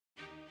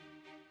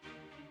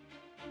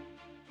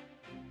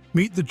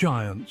Meet the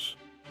giants,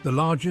 the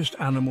largest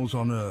animals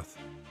on Earth.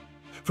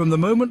 From the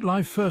moment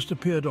life first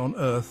appeared on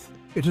Earth,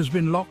 it has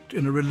been locked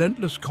in a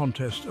relentless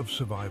contest of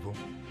survival.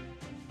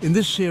 In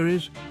this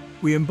series,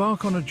 we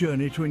embark on a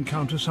journey to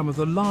encounter some of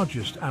the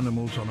largest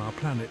animals on our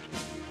planet.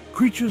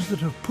 Creatures that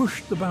have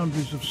pushed the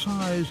boundaries of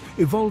size,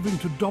 evolving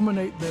to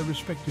dominate their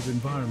respective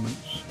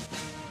environments.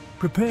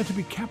 Prepare to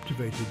be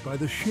captivated by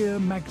the sheer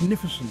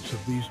magnificence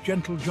of these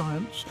gentle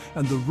giants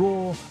and the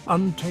raw,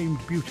 untamed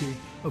beauty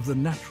of the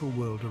natural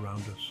world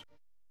around us.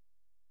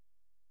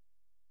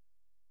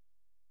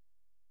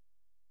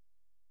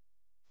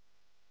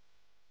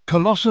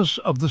 Colossus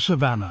of the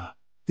Savannah,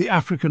 the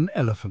African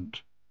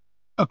elephant.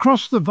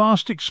 Across the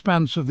vast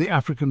expanse of the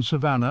African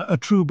savanna, a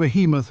true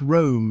behemoth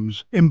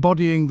roams,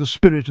 embodying the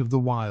spirit of the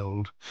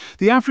wild.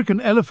 The African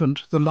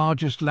elephant, the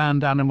largest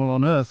land animal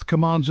on Earth,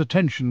 commands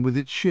attention with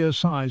its sheer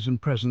size and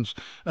presence,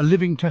 a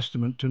living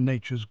testament to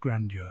nature's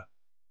grandeur.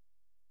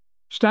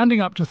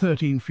 Standing up to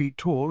 13 feet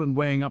tall and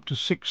weighing up to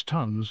 6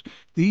 tons,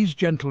 these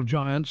gentle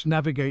giants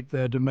navigate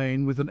their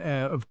domain with an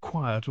air of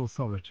quiet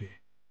authority,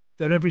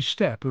 their every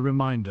step a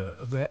reminder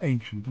of their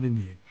ancient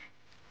lineage.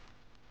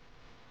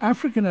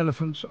 African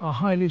elephants are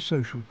highly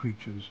social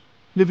creatures,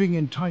 living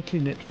in tightly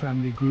knit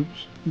family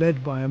groups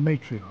led by a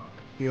matriarch,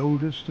 the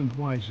oldest and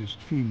wisest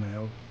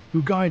female,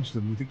 who guides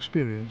them with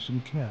experience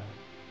and care.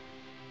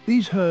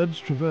 These herds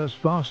traverse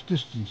vast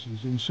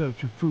distances in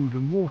search of food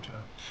and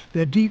water,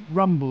 their deep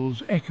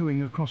rumbles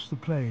echoing across the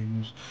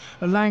plains,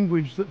 a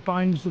language that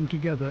binds them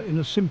together in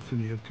a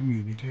symphony of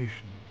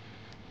communication.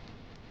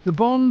 The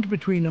bond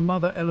between a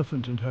mother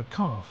elephant and her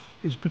calf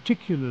is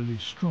particularly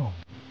strong,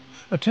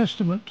 a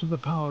testament to the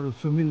power of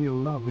familial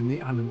love in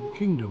the animal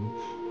kingdom,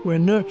 where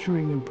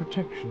nurturing and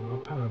protection are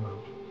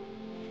paramount.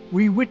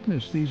 We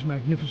witness these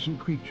magnificent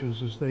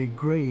creatures as they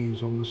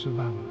graze on the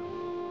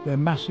savannah, their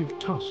massive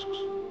tusks,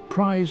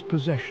 prized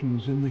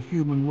possessions in the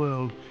human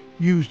world,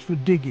 used for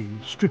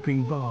digging,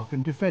 stripping bark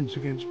and defense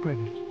against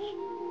predators.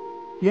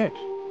 Yet,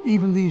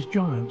 even these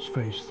giants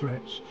face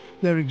threats,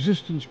 their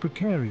existence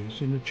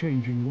precarious in a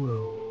changing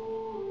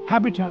world.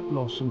 Habitat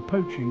loss and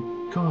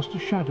poaching cast a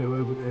shadow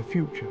over their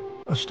future,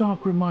 a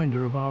stark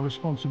reminder of our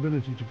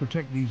responsibility to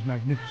protect these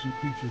magnificent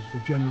creatures for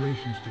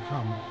generations to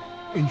come,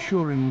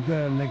 ensuring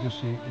their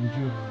legacy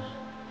endures.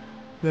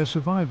 Their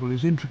survival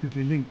is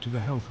intricately linked to the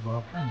health of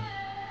our planet,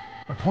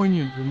 a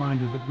poignant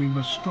reminder that we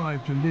must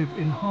strive to live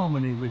in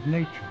harmony with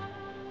nature,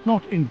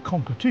 not in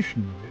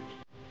competition with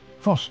it,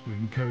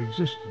 fostering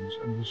coexistence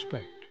and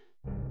respect.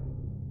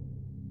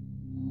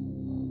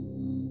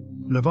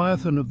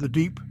 Leviathan of the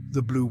deep,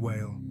 the blue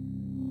whale.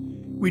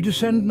 We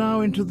descend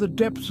now into the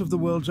depths of the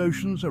world's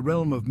oceans, a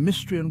realm of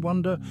mystery and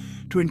wonder,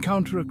 to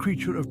encounter a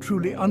creature of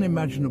truly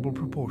unimaginable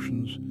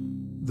proportions,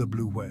 the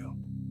blue whale.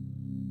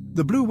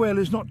 The blue whale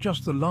is not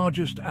just the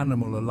largest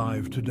animal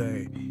alive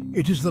today.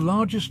 It is the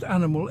largest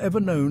animal ever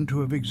known to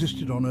have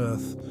existed on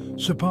Earth,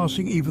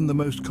 surpassing even the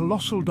most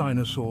colossal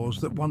dinosaurs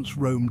that once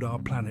roamed our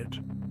planet.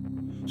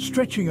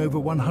 Stretching over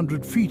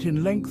 100 feet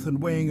in length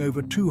and weighing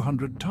over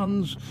 200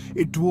 tons,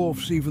 it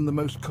dwarfs even the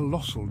most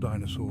colossal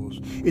dinosaurs.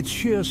 Its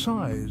sheer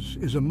size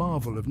is a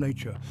marvel of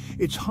nature.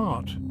 Its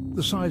heart,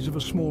 the size of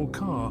a small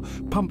car,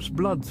 pumps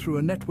blood through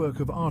a network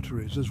of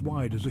arteries as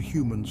wide as a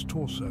human's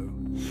torso.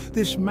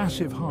 This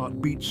massive heart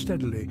beats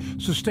steadily,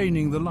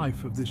 sustaining the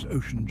life of this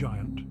ocean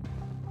giant.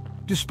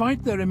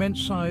 Despite their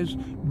immense size,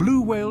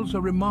 blue whales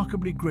are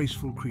remarkably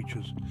graceful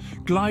creatures,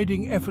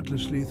 gliding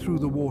effortlessly through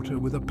the water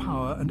with a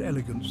power and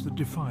elegance that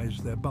defies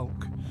their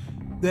bulk.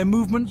 Their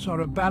movements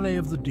are a ballet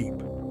of the deep.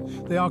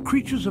 They are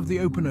creatures of the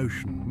open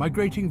ocean,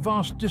 migrating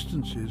vast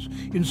distances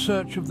in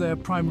search of their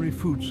primary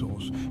food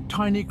source,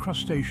 tiny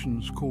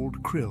crustaceans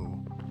called krill.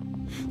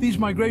 These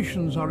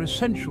migrations are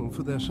essential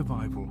for their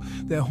survival.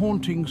 Their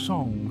haunting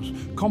songs,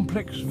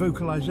 complex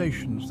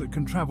vocalizations that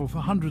can travel for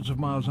hundreds of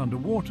miles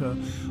underwater,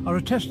 are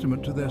a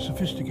testament to their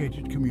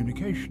sophisticated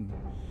communication.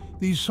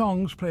 These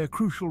songs play a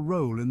crucial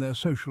role in their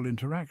social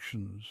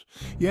interactions.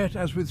 Yet,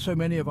 as with so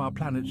many of our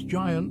planet's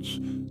giants,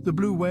 the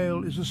blue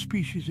whale is a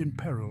species in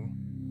peril.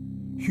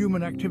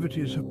 Human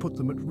activities have put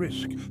them at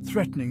risk,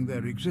 threatening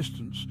their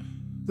existence.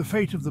 The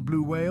fate of the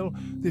blue whale,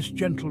 this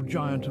gentle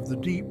giant of the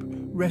deep,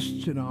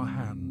 rests in our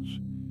hands.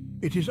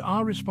 It is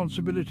our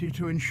responsibility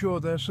to ensure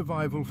their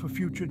survival for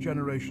future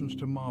generations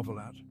to marvel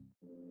at.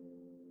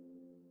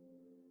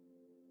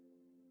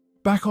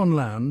 Back on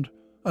land,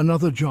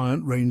 another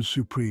giant reigns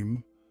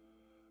supreme.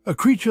 A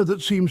creature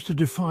that seems to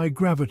defy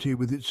gravity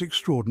with its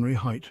extraordinary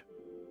height,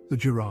 the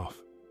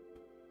giraffe.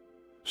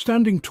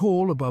 Standing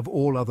tall above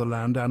all other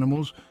land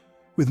animals,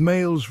 with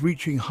males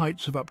reaching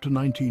heights of up to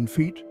 19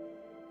 feet,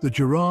 the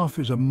giraffe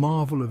is a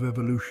marvel of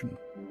evolution.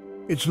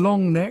 Its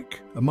long neck,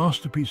 a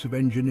masterpiece of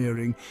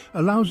engineering,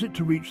 allows it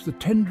to reach the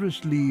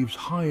tenderest leaves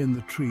high in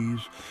the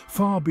trees,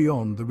 far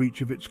beyond the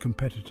reach of its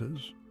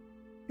competitors.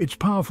 Its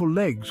powerful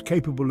legs,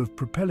 capable of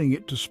propelling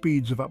it to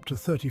speeds of up to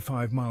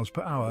 35 miles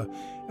per hour,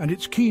 and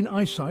its keen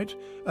eyesight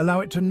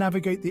allow it to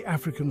navigate the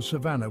African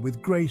savanna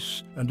with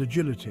grace and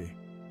agility.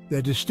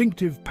 Their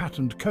distinctive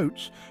patterned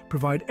coats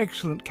provide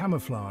excellent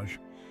camouflage,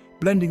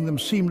 blending them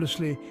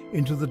seamlessly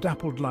into the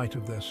dappled light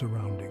of their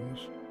surroundings.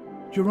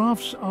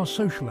 Giraffes are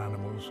social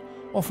animals,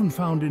 often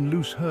found in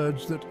loose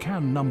herds that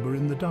can number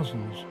in the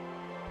dozens.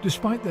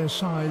 Despite their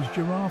size,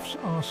 giraffes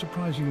are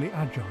surprisingly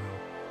agile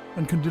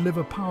and can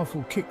deliver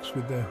powerful kicks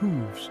with their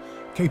hooves,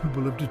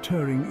 capable of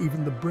deterring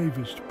even the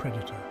bravest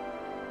predator.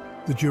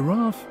 The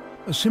giraffe,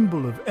 a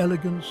symbol of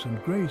elegance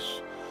and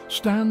grace,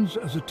 stands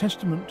as a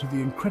testament to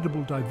the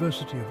incredible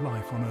diversity of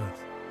life on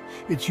Earth.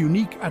 Its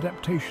unique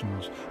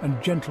adaptations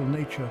and gentle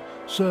nature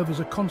serve as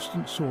a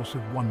constant source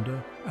of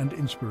wonder and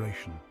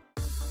inspiration.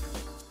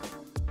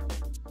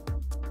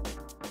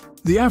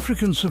 The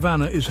African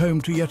savannah is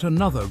home to yet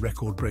another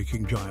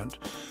record-breaking giant,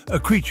 a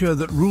creature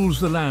that rules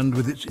the land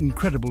with its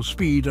incredible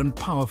speed and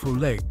powerful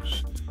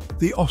legs,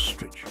 the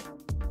ostrich.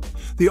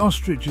 The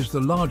ostrich is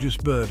the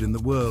largest bird in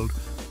the world,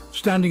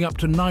 standing up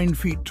to 9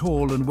 feet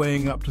tall and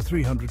weighing up to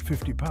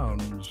 350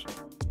 pounds.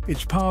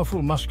 Its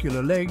powerful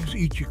muscular legs,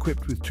 each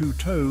equipped with 2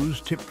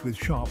 toes tipped with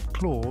sharp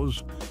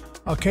claws,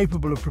 are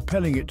capable of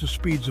propelling it to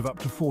speeds of up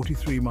to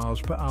 43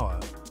 miles per hour,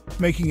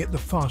 making it the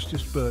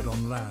fastest bird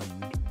on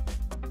land.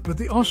 But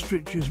the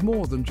ostrich is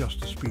more than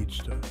just a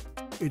speedster.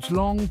 Its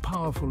long,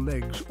 powerful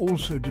legs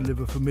also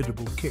deliver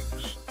formidable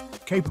kicks,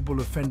 capable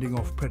of fending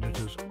off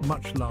predators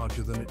much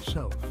larger than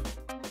itself.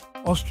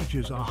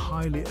 Ostriches are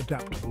highly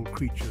adaptable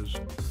creatures,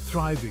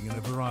 thriving in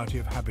a variety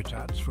of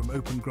habitats from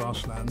open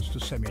grasslands to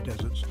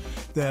semi-deserts.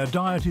 Their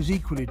diet is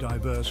equally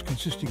diverse,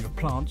 consisting of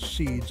plants,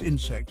 seeds,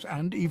 insects,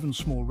 and even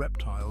small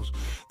reptiles.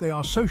 They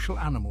are social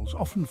animals,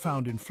 often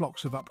found in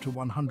flocks of up to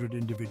 100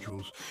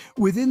 individuals.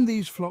 Within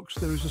these flocks,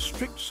 there is a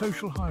strict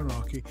social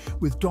hierarchy,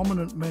 with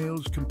dominant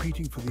males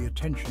competing for the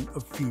attention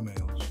of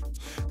females.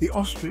 The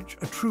ostrich,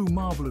 a true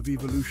marvel of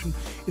evolution,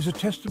 is a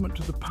testament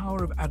to the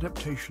power of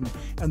adaptation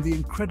and the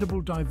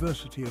incredible diversity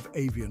of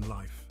avian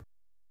life.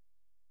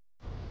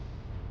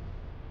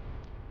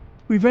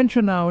 We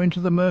venture now into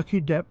the murky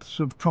depths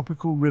of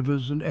tropical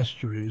rivers and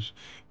estuaries,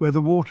 where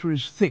the water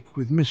is thick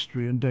with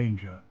mystery and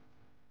danger.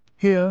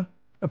 Here,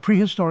 a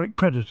prehistoric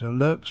predator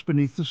lurks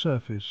beneath the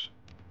surface,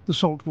 the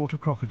saltwater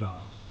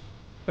crocodile,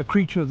 a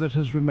creature that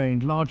has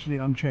remained largely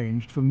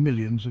unchanged for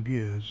millions of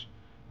years.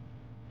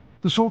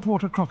 The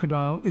saltwater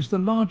crocodile is the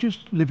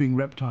largest living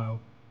reptile,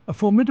 a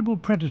formidable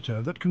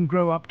predator that can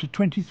grow up to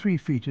 23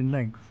 feet in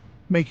length,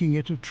 making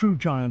it a true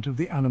giant of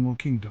the animal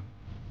kingdom,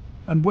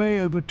 and weigh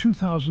over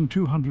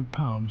 2,200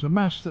 pounds, a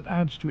mass that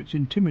adds to its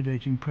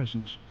intimidating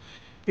presence.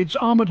 Its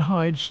armored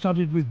hide,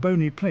 studded with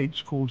bony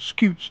plates called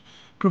scutes,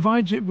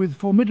 provides it with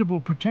formidable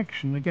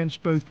protection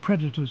against both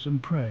predators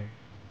and prey,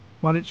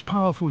 while its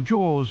powerful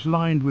jaws,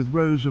 lined with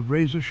rows of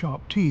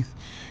razor-sharp teeth,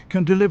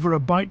 can deliver a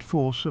bite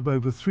force of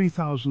over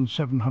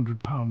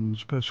 3,700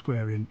 pounds per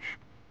square inch,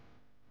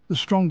 the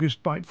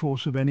strongest bite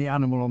force of any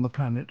animal on the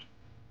planet.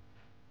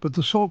 But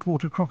the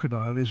saltwater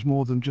crocodile is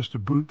more than just a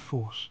brute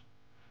force.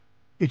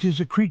 It is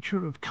a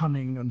creature of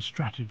cunning and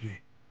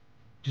strategy.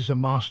 It is a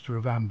master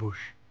of ambush,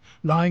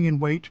 lying in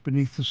wait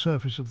beneath the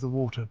surface of the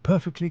water,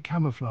 perfectly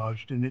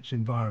camouflaged in its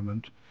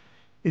environment,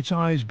 its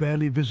eyes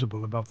barely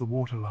visible above the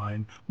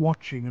waterline,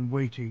 watching and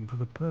waiting for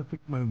the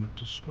perfect moment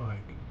to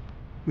strike.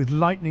 With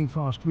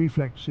lightning-fast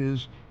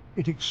reflexes,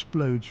 it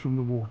explodes from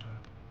the water,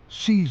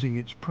 seizing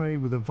its prey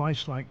with a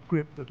vice-like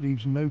grip that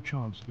leaves no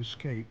chance of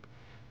escape.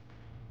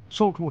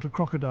 Saltwater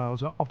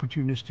crocodiles are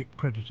opportunistic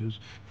predators,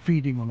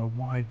 feeding on a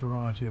wide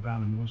variety of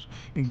animals,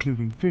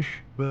 including fish,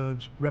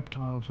 birds,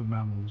 reptiles and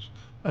mammals,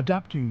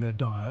 adapting their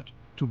diet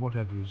to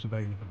whatever is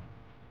available.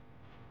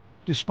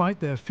 Despite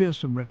their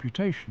fearsome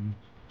reputation,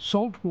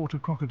 saltwater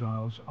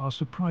crocodiles are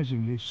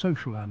surprisingly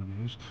social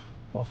animals,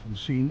 often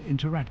seen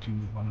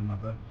interacting with one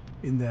another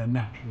in their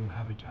natural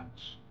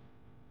habitats.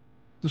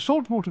 The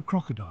saltwater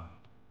crocodile,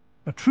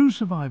 a true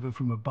survivor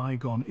from a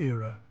bygone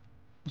era,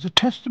 is a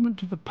testament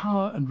to the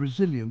power and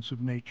resilience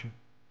of nature,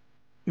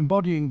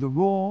 embodying the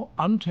raw,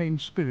 untamed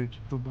spirit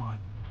of the wild.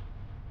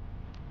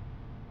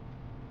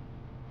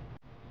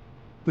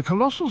 The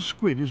colossal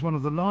squid is one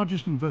of the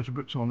largest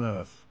invertebrates on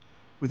Earth,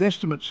 with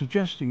estimates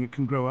suggesting it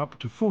can grow up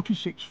to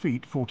 46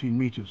 feet 14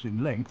 meters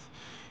in length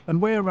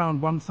and weigh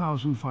around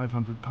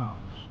 1,500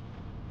 pounds.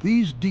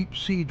 These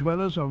deep-sea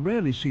dwellers are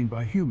rarely seen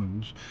by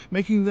humans,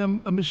 making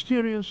them a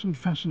mysterious and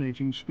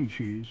fascinating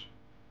species.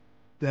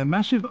 Their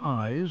massive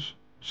eyes,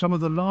 some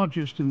of the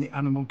largest in the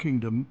animal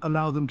kingdom,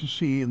 allow them to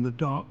see in the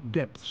dark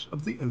depths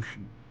of the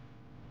ocean.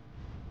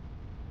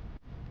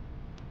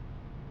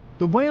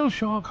 The whale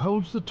shark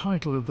holds the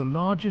title of the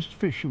largest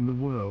fish in the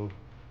world,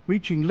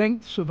 reaching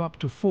lengths of up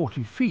to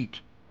 40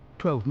 feet,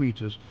 12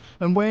 meters,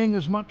 and weighing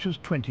as much as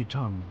 20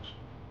 tons.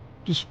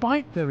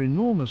 Despite their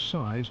enormous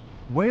size,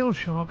 whale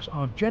sharks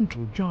are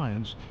gentle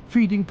giants,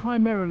 feeding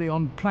primarily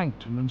on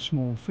plankton and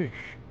small fish.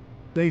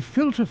 They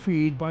filter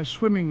feed by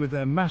swimming with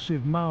their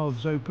massive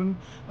mouths open,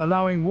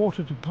 allowing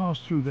water to pass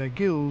through their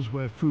gills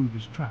where food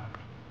is trapped.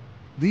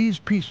 These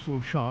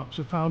peaceful sharks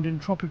are found in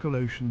tropical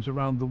oceans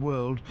around the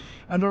world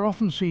and are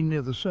often seen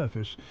near the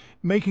surface,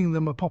 making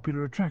them a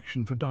popular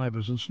attraction for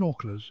divers and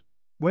snorkelers.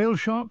 Whale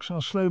sharks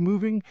are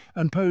slow-moving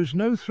and pose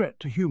no threat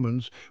to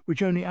humans,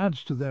 which only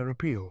adds to their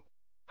appeal.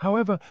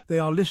 However, they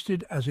are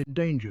listed as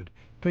endangered,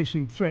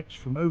 facing threats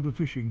from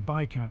overfishing,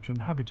 bycatch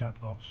and habitat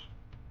loss.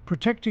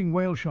 Protecting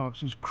whale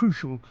sharks is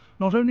crucial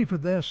not only for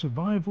their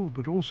survival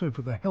but also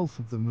for the health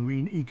of the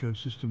marine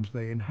ecosystems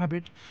they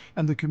inhabit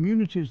and the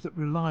communities that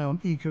rely on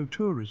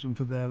ecotourism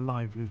for their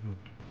livelihood.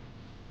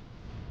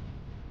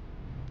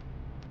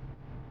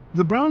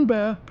 The brown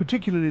bear,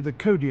 particularly the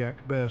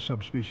Kodiak bear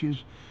subspecies,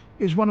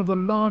 is one of the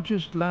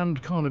largest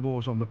land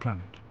carnivores on the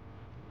planet.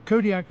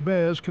 Kodiak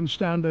bears can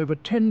stand over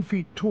 10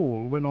 feet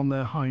tall when on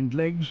their hind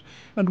legs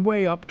and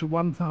weigh up to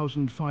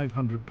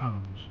 1,500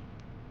 pounds.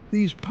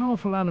 These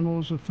powerful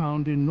animals are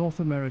found in North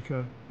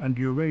America and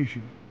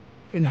Eurasia,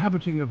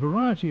 inhabiting a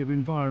variety of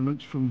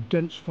environments from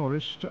dense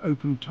forests to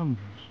open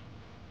tundras.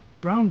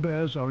 Brown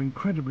bears are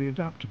incredibly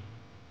adaptable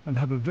and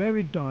have a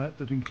varied diet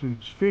that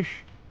includes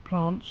fish,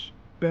 plants,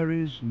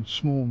 berries and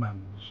small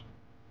mammals.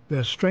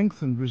 Their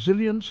strength and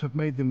resilience have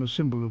made them a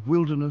symbol of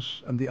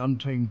wilderness and the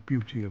untamed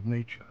beauty of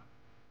nature.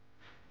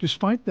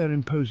 Despite their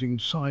imposing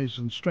size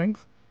and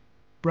strength,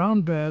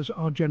 brown bears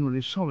are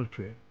generally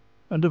solitary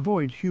and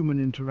avoid human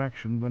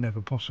interaction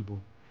whenever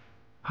possible.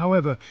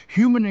 However,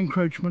 human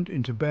encroachment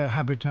into bear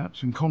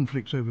habitats and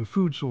conflicts over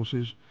food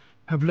sources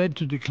have led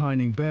to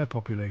declining bear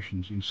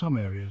populations in some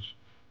areas.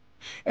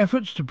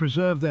 Efforts to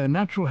preserve their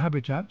natural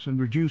habitats and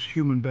reduce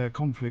human-bear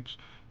conflicts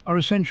are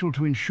essential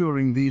to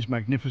ensuring these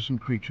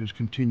magnificent creatures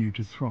continue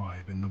to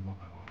thrive in the wild.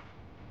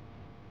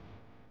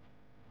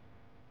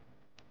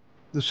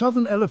 The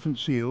southern elephant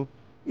seal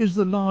is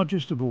the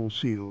largest of all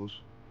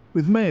seals,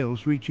 with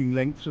males reaching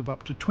lengths of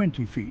up to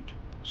 20 feet,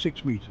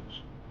 6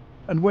 meters,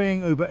 and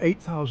weighing over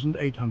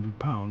 8,800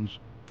 pounds,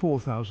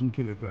 4,000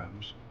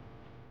 kilograms.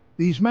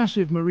 These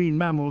massive marine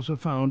mammals are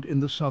found in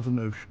the Southern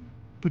Ocean,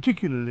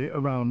 particularly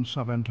around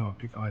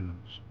subantarctic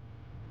islands.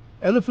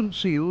 Elephant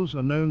seals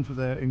are known for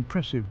their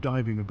impressive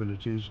diving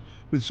abilities,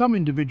 with some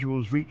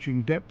individuals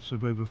reaching depths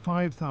of over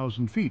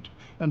 5,000 feet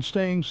and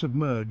staying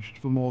submerged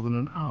for more than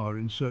an hour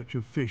in search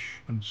of fish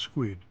and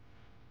squid.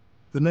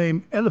 The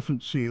name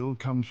elephant seal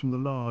comes from the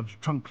large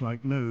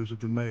trunk-like nose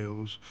of the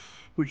males,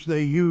 which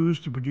they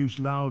use to produce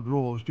loud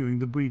roars during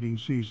the breeding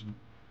season.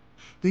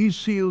 These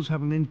seals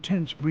have an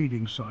intense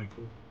breeding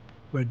cycle,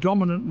 where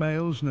dominant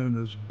males, known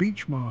as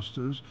beach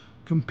masters,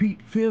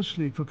 compete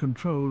fiercely for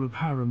control of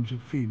harems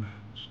of females.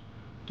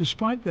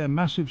 Despite their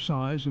massive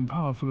size and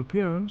powerful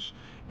appearance,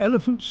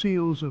 elephant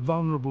seals are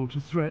vulnerable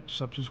to threats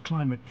such as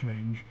climate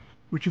change,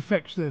 which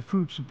affects their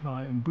food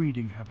supply and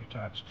breeding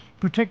habitats.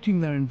 Protecting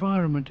their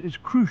environment is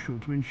crucial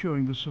to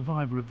ensuring the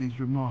survival of these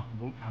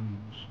remarkable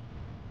animals.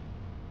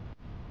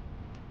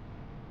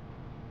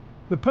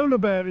 The polar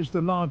bear is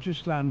the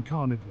largest land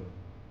carnivore,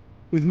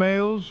 with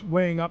males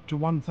weighing up to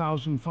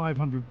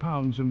 1,500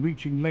 pounds and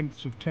reaching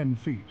lengths of 10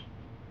 feet.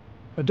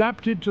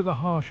 Adapted to the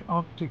harsh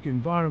Arctic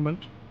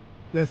environment,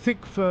 their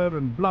thick fur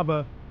and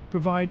blubber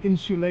provide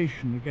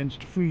insulation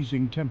against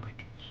freezing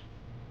temperatures.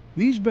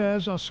 These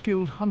bears are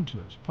skilled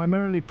hunters,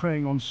 primarily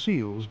preying on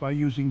seals by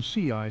using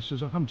sea ice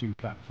as a hunting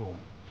platform.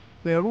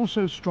 They are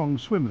also strong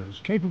swimmers,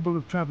 capable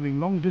of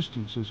traveling long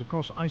distances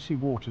across icy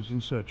waters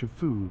in search of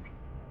food.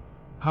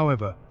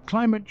 However,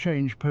 climate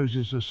change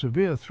poses a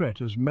severe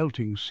threat as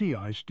melting sea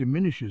ice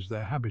diminishes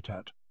their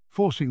habitat,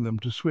 forcing them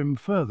to swim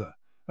further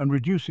and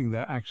reducing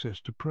their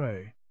access to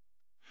prey.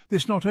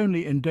 This not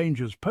only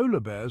endangers polar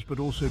bears but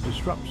also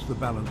disrupts the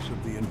balance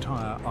of the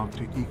entire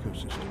Arctic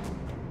ecosystem.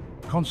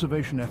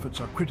 Conservation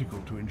efforts are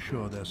critical to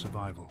ensure their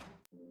survival.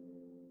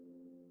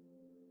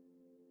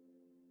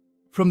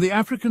 From the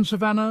African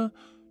savanna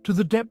to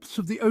the depths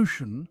of the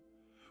ocean,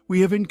 we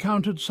have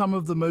encountered some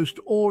of the most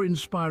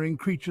awe-inspiring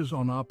creatures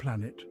on our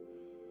planet.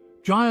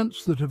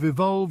 Giants that have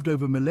evolved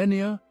over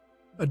millennia,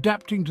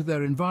 adapting to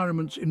their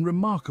environments in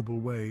remarkable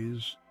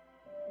ways.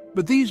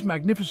 But these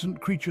magnificent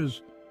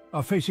creatures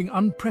are facing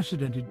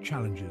unprecedented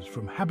challenges,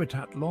 from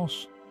habitat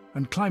loss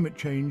and climate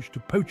change to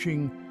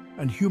poaching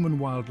and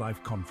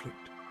human-wildlife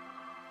conflict.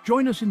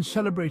 Join us in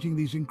celebrating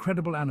these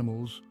incredible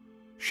animals,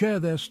 share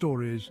their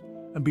stories,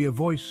 and be a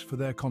voice for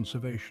their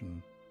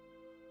conservation.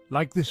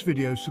 Like this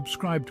video,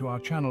 subscribe to our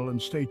channel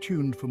and stay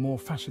tuned for more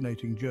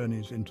fascinating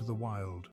journeys into the wild.